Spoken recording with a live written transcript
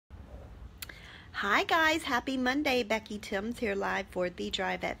Hi guys, happy Monday. Becky Timms here live for The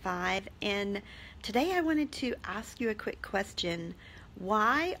Drive at 5. And today I wanted to ask you a quick question.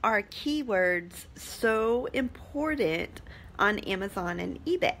 Why are keywords so important on Amazon and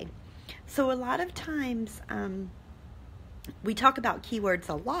eBay? So a lot of times we talk about keywords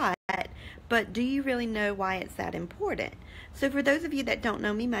a lot, but do you really know why it's that important? So for those of you that don't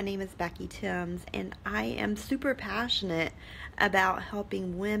know me, my name is Becky Timms, and I am super passionate about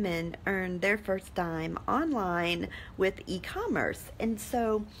helping women earn their first dime online with e-commerce. And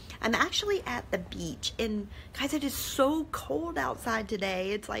so I'm actually at the beach, and guys, it is so cold outside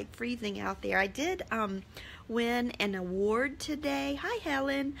today. It's like freezing out there. I did win an award today. Hi,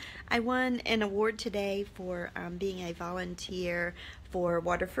 Helen. I won an award today for being a volunteer for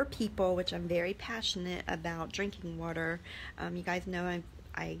Water for People, which I'm very passionate about drinking water. You guys know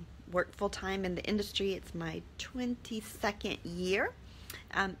I work full-time in the industry. It's my 22nd year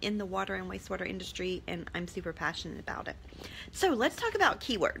in the water and wastewater industry, and I'm super passionate about it. So let's talk about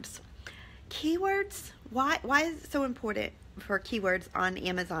keywords. Keywords, why is it so important for keywords on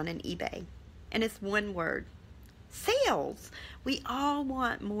Amazon and eBay? And it's one word: sales. We all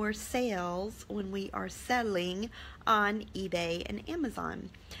want more sales when we are selling on eBay and Amazon.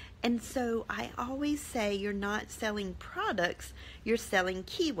 And so I always say you're not selling products, you're selling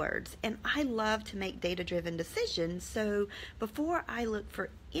keywords. And I love to make data-driven decisions. So before I look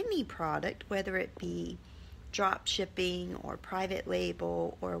for any product, whether it be drop shipping or private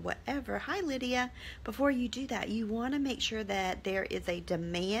label or whatever. Hi, Lydia. Before you do that, you want to make sure that there is a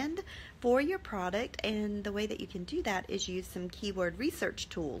demand for your product, and the way that you can do that is use some keyword research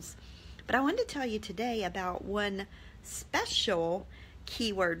tools. But I wanted to tell you today about one special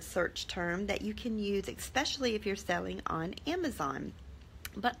keyword search term that you can use, especially if you're selling on Amazon.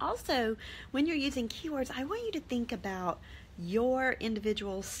 But also, when you're using keywords, I want you to think about your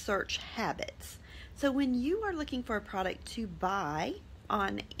individual search habits. So when you are looking for a product to buy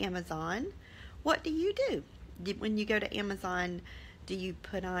on Amazon, what do? When you go to Amazon, do you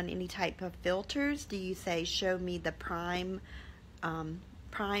put on any type of filters? Do you say, show me the prime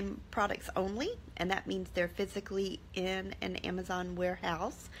products only? And that means they're physically in an Amazon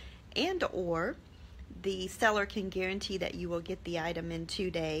warehouse, and or the seller can guarantee that you will get the item in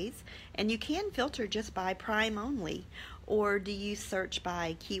 2 days, and you can filter just by prime only. Or do you search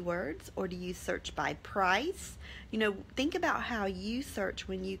by keywords, or do you search by price? You know, think about how you search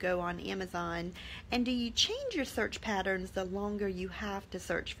when you go on Amazon, and do you change your search patterns the longer you have to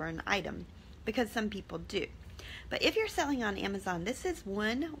search for an item? Because some people do. But if you're selling on Amazon, this is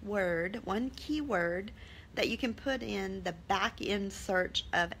one word, one keyword that you can put in the back end search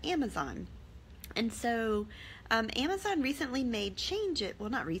of Amazon. And so Amazon recently made changes. Well,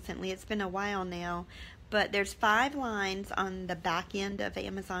 not recently, it's been a while now, but there's 5 lines on the back end of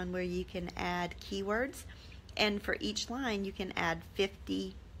Amazon where you can add keywords, and for each line you can add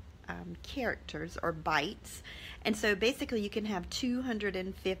 50 characters or bytes. And so basically you can have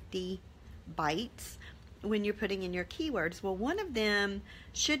 250 bytes when you're putting in your keywords. Well, one of them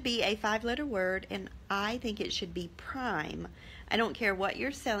should be a 5-letter word, and I think it should be prime. I don't care what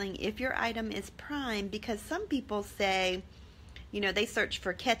you're selling if your item is prime, because some people say, you know, they search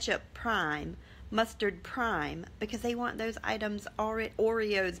for ketchup prime, mustard prime, because they want those items,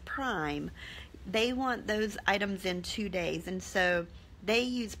 Oreos prime. They want those items in 2 days, and so they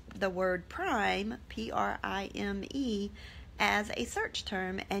use the word prime, P-R-I-M-E, as a search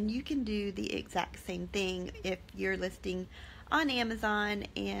term. And you can do the exact same thing if you're listing on Amazon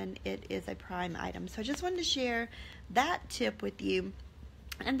and it is a prime item. So I just wanted to share that tip with you.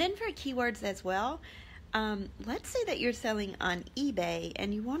 And then for keywords as well, let's say that you're selling on eBay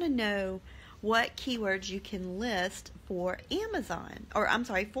and you want to know what keywords you can list for Amazon, or I'm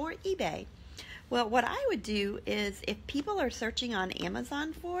sorry, for eBay. Well, what I would do is, if people are searching on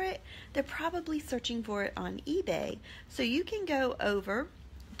Amazon for it, they're probably searching for it on eBay. So you can go over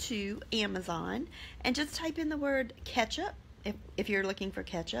to Amazon and just type in the word ketchup, if you're looking for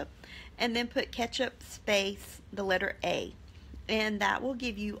ketchup, and then put ketchup space the letter A. And that will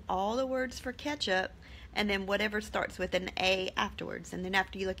give you all the words for ketchup, and then whatever starts with an A afterwards. And then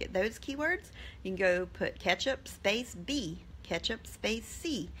after you look at those keywords, you can go put ketchup space B, ketchup space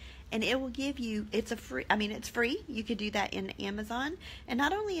C, and it will give you, it's free. You could do that in Amazon. And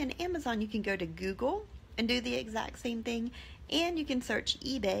not only in Amazon, you can go to Google and do the exact same thing, and you can search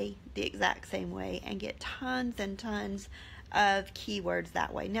eBay the exact same way and get tons and tons of keywords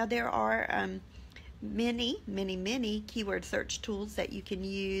that way. Now there are many keyword search tools that you can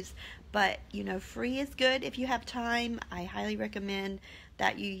use, but you know, free is good if you have time. I highly recommend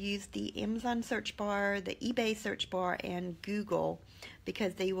that you use the Amazon search bar, the eBay search bar, and Google,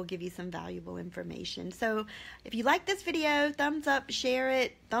 because they will give you some valuable information. So if you like this video, thumbs up, share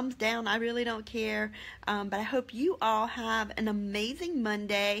it, thumbs down, I really don't care. But I hope you all have an amazing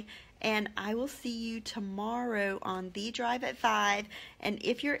Monday, and I will see you tomorrow on The Drive at 5. And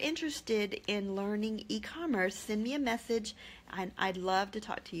if you're interested in learning e-commerce, send me a message, and I'd love to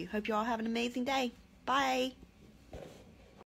talk to you. Hope you all have an amazing day. Bye.